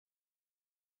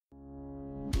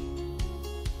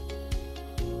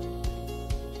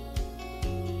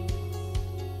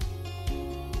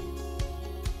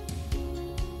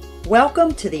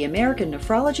Welcome to the American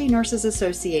Nephrology Nurses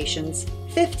Association's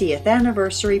 50th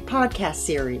Anniversary podcast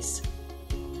series.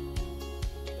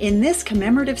 In this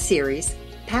commemorative series,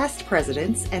 past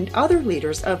presidents and other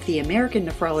leaders of the American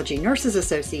Nephrology Nurses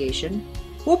Association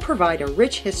will provide a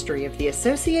rich history of the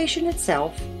association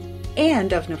itself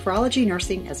and of nephrology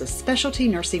nursing as a specialty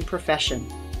nursing profession.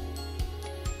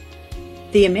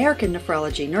 The American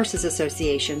Nephrology Nurses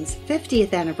Association's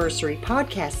 50th Anniversary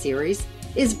podcast series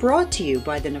is brought to you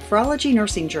by the Nephrology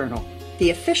Nursing Journal,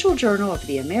 the official journal of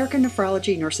the American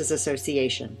Nephrology Nurses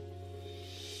Association.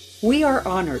 We are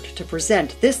honored to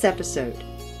present this episode,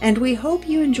 and we hope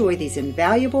you enjoy these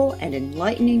invaluable and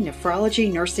enlightening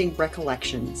nephrology nursing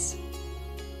recollections.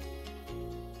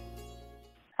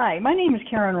 Hi, my name is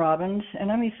Karen Robbins,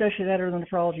 and I'm the Associate Editor of the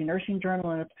Nephrology Nursing Journal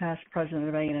and a past president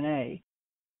of ANNA.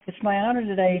 It's my honor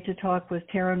today to talk with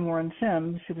Terran Warren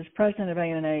Sims, who was president of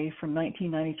ANNA from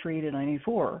 1993 to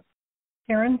 94.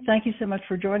 Terran, thank you so much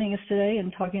for joining us today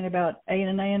and talking about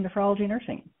ANNA and nephrology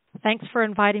nursing. Thanks for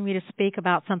inviting me to speak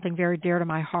about something very dear to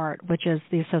my heart, which is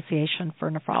the Association for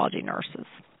Nephrology Nurses.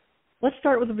 Let's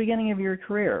start with the beginning of your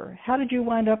career. How did you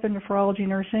wind up in nephrology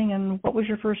nursing, and what was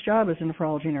your first job as a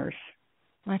nephrology nurse?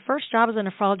 My first job as a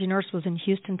nephrology nurse was in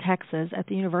Houston, Texas, at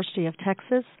the University of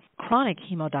Texas, chronic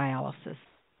hemodialysis.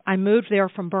 I moved there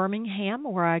from Birmingham,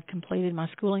 where I'd completed my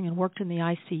schooling and worked in the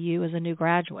ICU as a new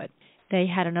graduate. They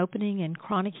had an opening in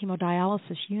chronic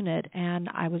hemodialysis unit, and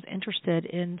I was interested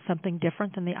in something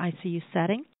different than the ICU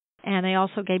setting. And they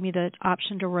also gave me the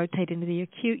option to rotate into the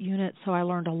acute unit, so I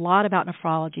learned a lot about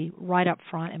nephrology right up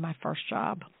front in my first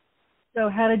job. So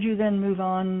how did you then move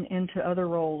on into other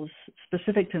roles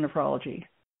specific to nephrology?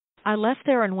 I left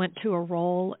there and went to a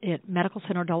role at Medical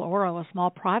Center Del Oro, a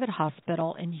small private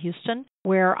hospital in Houston,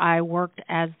 where I worked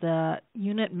as the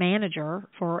unit manager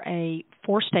for a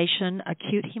 4-station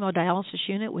acute hemodialysis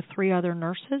unit with 3 other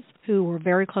nurses who were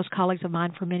very close colleagues of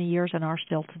mine for many years and are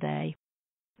still today.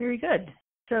 Very good.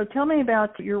 So tell me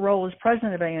about your role as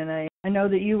president of ANNA. I know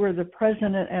that you were the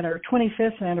president at our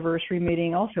 25th anniversary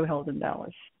meeting also held in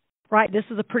Dallas. Right. This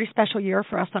is a pretty special year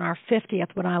for us on our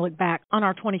 50th when I look back on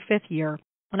our 25th year.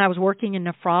 When I was working in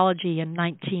nephrology in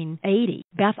 1980,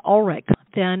 Beth Ulrich,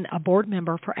 then a board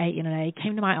member for ANNA,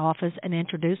 came to my office and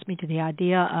introduced me to the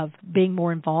idea of being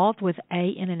more involved with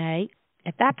ANNA.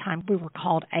 At that time, we were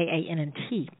called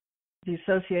AANNT. The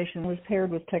association was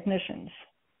paired with technicians.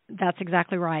 That's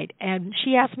exactly right. And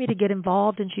she asked me to get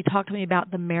involved, and she talked to me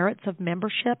about the merits of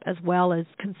membership as well as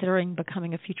considering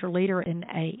becoming a future leader in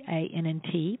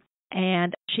AANNT.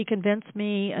 And she convinced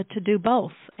me to do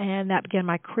both, and that began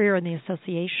my career in the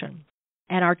association.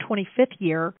 And our 25th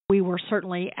year, we were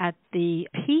certainly at the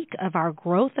peak of our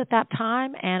growth at that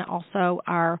time and also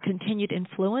our continued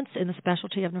influence in the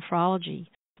specialty of nephrology.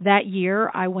 That year,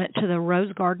 I went to the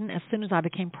Rose Garden as soon as I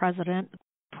became president.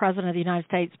 President of the United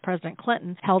States, President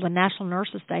Clinton, held a National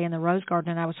Nurses Day in the Rose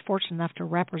Garden, and I was fortunate enough to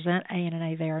represent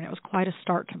ANNA there, and it was quite a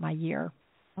start to my year.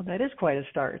 Well, that is quite a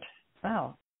start.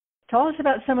 Wow. Tell us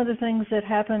about some of the things that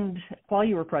happened while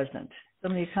you were president,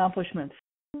 some of the accomplishments.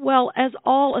 Well, as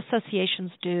all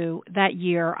associations do, that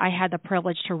year I had the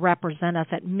privilege to represent us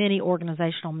at many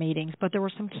organizational meetings, but there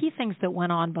were some key things that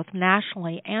went on both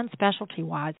nationally and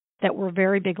specialty-wise that were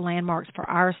very big landmarks for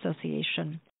our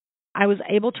association. I was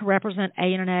able to represent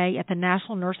ANNA at the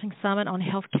National Nursing Summit on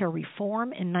Healthcare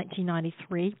Reform in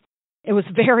 1993. It was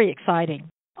very exciting.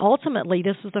 Ultimately,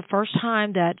 this was the first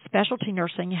time that specialty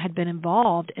nursing had been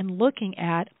involved in looking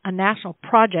at a national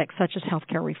project such as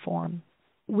healthcare reform.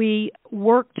 We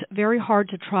worked very hard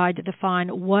to try to define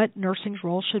what nursing's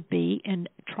role should be in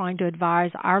trying to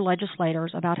advise our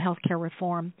legislators about healthcare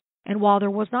reform. And while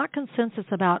there was not consensus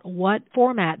about what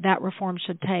format that reform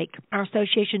should take, our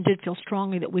association did feel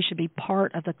strongly that we should be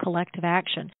part of the collective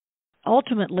action.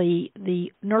 Ultimately,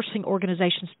 the nursing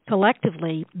organizations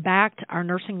collectively backed our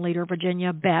nursing leader,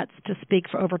 Virginia Betts, to speak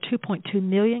for over 2.2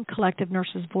 million collective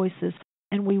nurses' voices,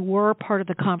 and we were part of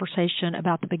the conversation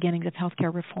about the beginnings of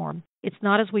healthcare reform. It's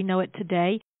not as we know it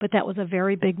today, but that was a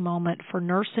very big moment for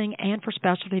nursing and for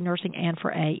specialty nursing and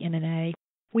for ANNA.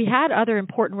 We had other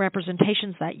important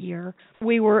representations that year.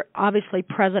 We were obviously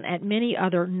present at many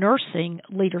other nursing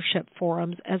leadership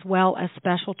forums as well as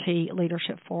specialty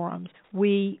leadership forums.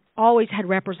 We always had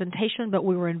representation, but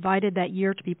we were invited that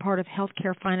year to be part of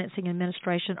Healthcare Financing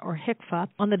Administration, or HCFA,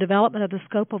 on the development of the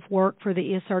scope of work for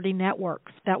the ESRD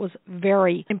networks. That was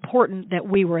very important that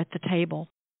we were at the table.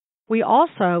 We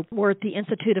also were at the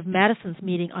Institute of Medicine's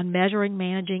meeting on measuring,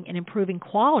 managing, and improving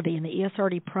quality in the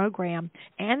ESRD program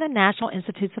and the National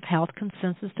Institutes of Health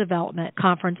Consensus Development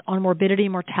Conference on Morbidity,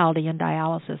 Mortality, and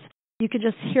Dialysis. You could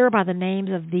just hear by the names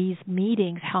of these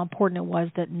meetings how important it was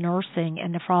that nursing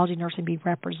and nephrology nursing be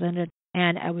represented.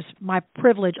 And it was my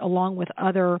privilege, along with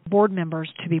other board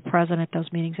members, to be present at those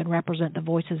meetings and represent the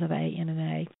voices of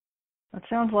ANNA. It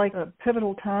sounds like a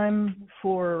pivotal time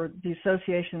for the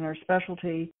association and our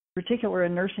specialty, particularly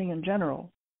in nursing in general.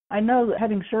 I know that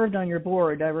having served on your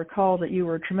board, I recall that you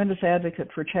were a tremendous advocate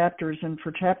for chapters and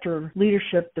for chapter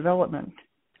leadership development.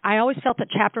 I always felt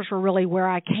that chapters were really where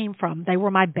I came from. They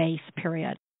were my base,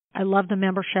 period. I love the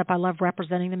membership. I love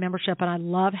representing the membership, and I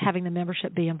love having the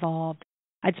membership be involved.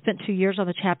 I'd spent 2 years on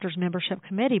the chapter's membership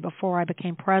committee before I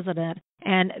became president,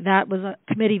 and that was a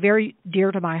committee very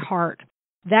dear to my heart.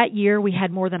 That year, we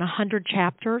had more than 100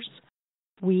 chapters.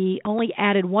 We only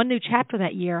added one new chapter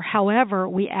that year. However,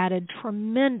 we added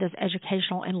tremendous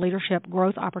educational and leadership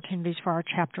growth opportunities for our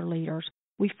chapter leaders.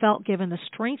 We felt, given the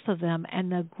strength of them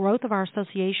and the growth of our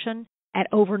association at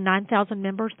over 9,000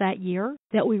 members that year,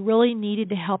 that we really needed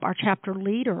to help our chapter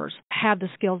leaders have the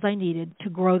skills they needed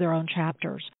to grow their own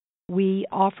chapters. We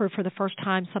offered for the first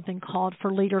time something called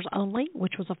For Leaders Only,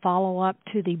 which was a follow-up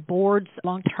to the board's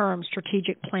long-term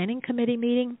strategic planning committee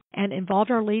meeting, and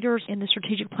involved our leaders in the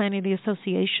strategic planning of the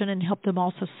association and helped them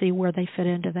also see where they fit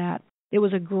into that. It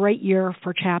was a great year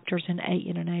for chapters in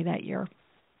ANNA that year.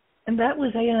 And that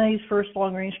was ANNA's first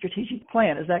long-range strategic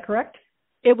plan, is that correct?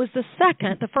 It was the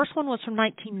second. The first one was from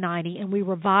 1990, and we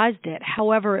revised it.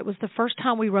 However, it was the first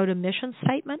time we wrote a mission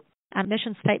statement. Our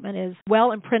mission statement is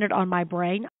well imprinted on my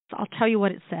brain. I'll tell you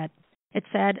what it said. It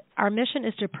said, our mission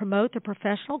is to promote the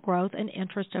professional growth and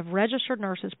interest of registered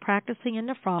nurses practicing in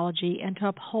nephrology and to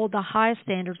uphold the highest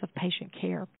standards of patient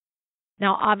care.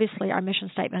 Now, obviously, our mission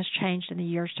statement has changed in the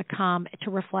years to come to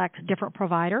reflect different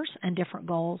providers and different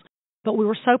goals. But we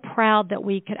were so proud that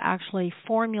we could actually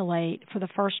formulate for the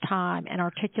first time and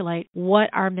articulate what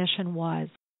our mission was.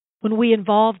 When we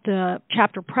involved the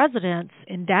chapter presidents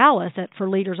in Dallas For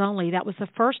Leaders Only, that was the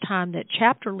first time that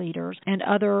chapter leaders and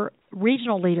other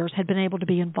regional leaders had been able to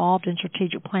be involved in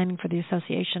strategic planning for the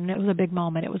association. It was a big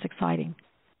moment. It was exciting.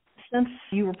 Since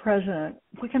you were president,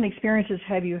 what kind of experiences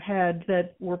have you had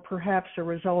that were perhaps a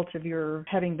result of your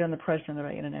having been the president of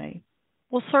ANNA?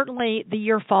 Well, certainly the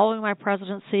year following my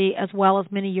presidency, as well as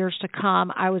many years to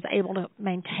come, I was able to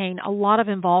maintain a lot of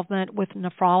involvement with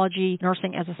nephrology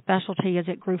nursing as a specialty as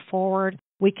it grew forward.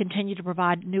 We continued to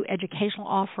provide new educational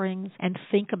offerings and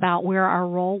think about where our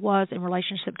role was in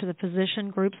relationship to the physician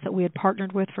groups that we had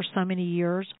partnered with for so many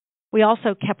years. We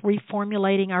also kept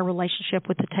reformulating our relationship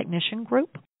with the technician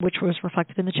group, which was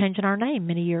reflected in the change in our name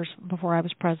many years before I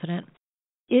was president.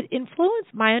 It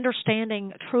influenced my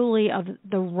understanding truly of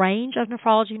the range of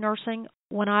nephrology nursing.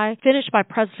 When I finished my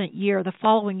president year, the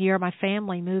following year, my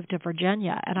family moved to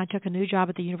Virginia, and I took a new job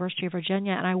at the University of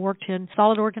Virginia, and I worked in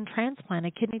solid organ transplant,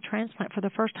 a kidney transplant, for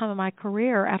the first time in my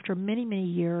career after many, many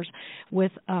years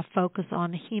with a focus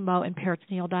on hemo and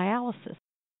peritoneal dialysis.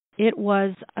 It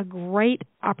was a great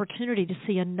opportunity to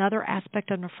see another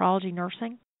aspect of nephrology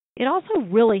nursing. It also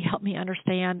really helped me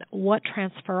understand what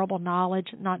transferable knowledge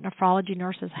nephrology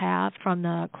nurses have from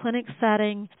the clinic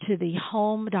setting to the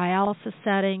home dialysis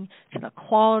setting to the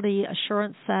quality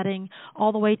assurance setting,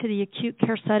 all the way to the acute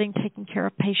care setting, taking care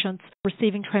of patients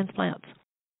receiving transplants.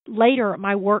 Later,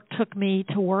 my work took me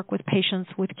to work with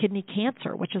patients with kidney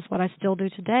cancer, which is what I still do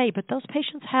today, but those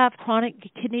patients have chronic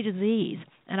kidney disease.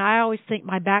 And I always think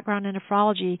my background in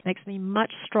nephrology makes me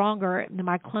much stronger than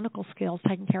my clinical skills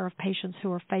taking care of patients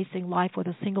who are facing life with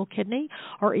a single kidney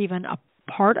or even a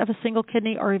part of a single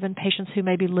kidney, or even patients who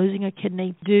may be losing a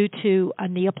kidney due to a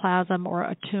neoplasm or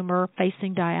a tumor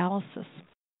facing dialysis.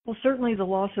 Well, certainly the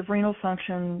loss of renal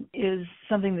function is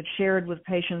something that's shared with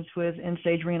patients with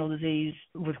end-stage renal disease,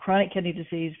 with chronic kidney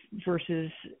disease versus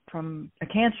from a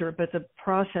cancer, but the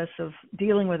process of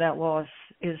dealing with that loss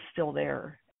is still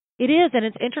there. It is, and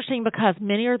it's interesting because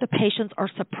many of the patients are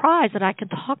surprised that I can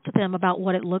talk to them about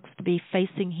what it looks to be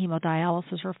facing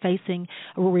hemodialysis or facing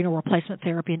a renal replacement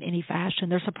therapy in any fashion.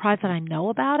 They're surprised that I know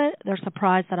about it. They're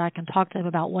surprised that I can talk to them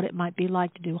about what it might be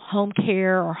like to do home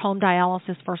care or home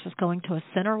dialysis versus going to a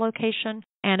center location,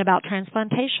 and about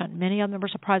transplantation. Many of them are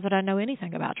surprised that I know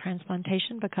anything about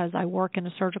transplantation because I work in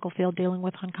a surgical field dealing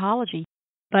with oncology.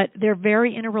 But they're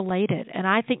very interrelated, and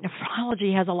I think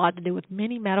nephrology has a lot to do with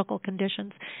many medical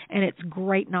conditions, and it's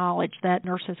great knowledge that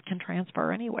nurses can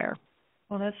transfer anywhere.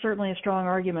 Well, that's certainly a strong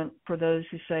argument for those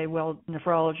who say, well,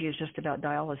 nephrology is just about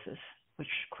dialysis, which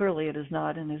clearly it is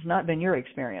not and has not been your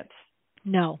experience.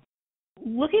 No.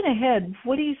 Looking ahead,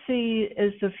 what do you see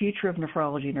as the future of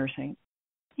nephrology nursing?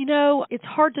 You know, it's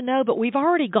hard to know, but we've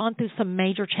already gone through some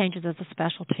major changes as a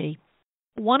specialty.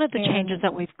 One of the changes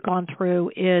that we've gone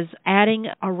through is adding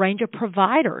a range of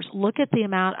providers. Look at the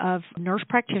amount of nurse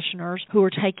practitioners who are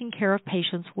taking care of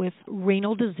patients with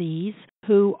renal disease,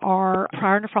 who are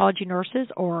prior nephrology nurses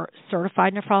or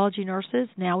certified nephrology nurses.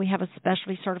 Now we have a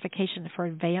specialty certification for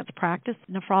advanced practice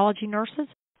nephrology nurses.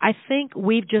 I think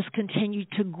we've just continued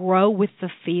to grow with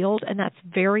the field, and that's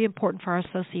very important for our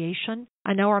association.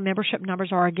 I know our membership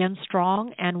numbers are again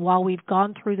strong, and while we've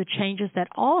gone through the changes that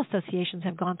all associations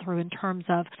have gone through in terms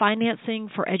of financing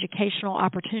for educational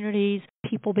opportunities,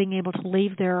 people being able to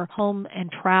leave their home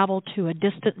and travel to a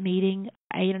distant meeting,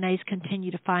 ANAs continue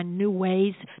to find new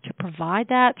ways to provide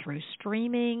that through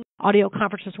streaming. Audio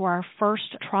conferences were our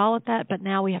first trial at that, but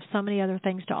now we have so many other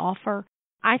things to offer.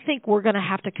 I think we're going to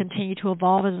have to continue to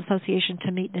evolve as an association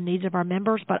to meet the needs of our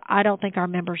members, but I don't think our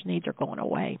members' needs are going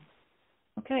away.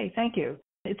 Okay, thank you.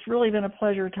 It's really been a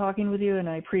pleasure talking with you, and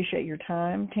I appreciate your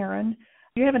time, Terran.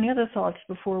 Do you have any other thoughts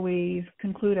before we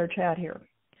conclude our chat here?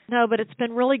 No, but it's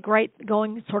been really great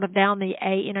going sort of down the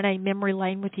ANA memory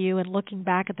lane with you and looking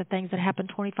back at the things that happened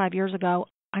 25 years ago.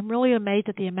 I'm really amazed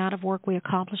at the amount of work we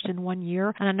accomplished in 1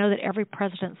 year, and I know that every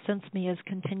president since me has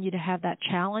continued to have that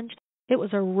challenge. It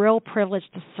was a real privilege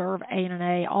to serve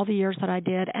ANA all the years that I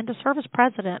did, and to serve as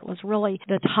president was really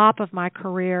the top of my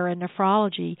career in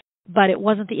nephrology, but it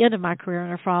wasn't the end of my career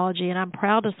in nephrology, and I'm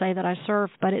proud to say that I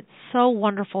served, but it's so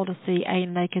wonderful to see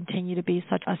ANA continue to be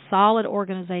such a solid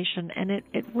organization, and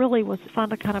it really was fun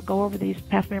to kind of go over these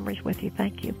past memories with you.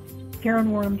 Thank you. Terran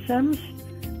Warren-Sims,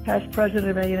 past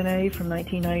president of ANA from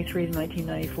 1993 to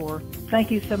 1994.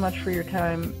 Thank you so much for your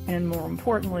time, and more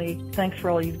importantly, thanks for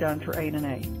all you've done for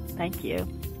ANA. Thank you.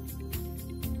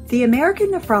 The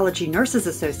American Nephrology Nurses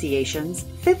Association's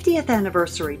 50th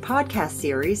anniversary podcast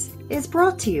series is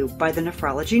brought to you by the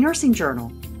Nephrology Nursing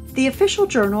Journal, the official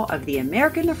journal of the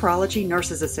American Nephrology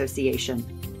Nurses Association.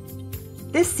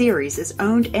 This series is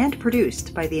owned and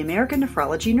produced by the American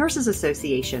Nephrology Nurses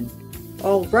Association.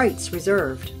 All rights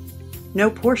reserved.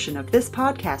 No portion of this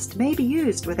podcast may be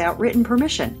used without written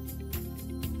permission.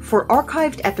 For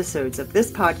archived episodes of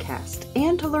this podcast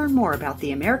and to learn more about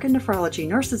the American Nephrology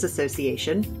Nurses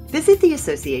Association, visit the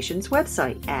association's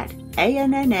website at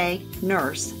annanurse.org.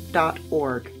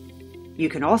 You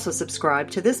can also subscribe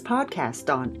to this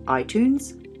podcast on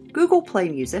iTunes, Google Play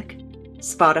Music,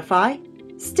 Spotify,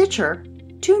 Stitcher,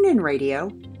 TuneIn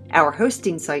Radio, our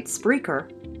hosting site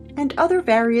Spreaker, and other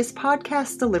various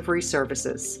podcast delivery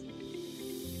services.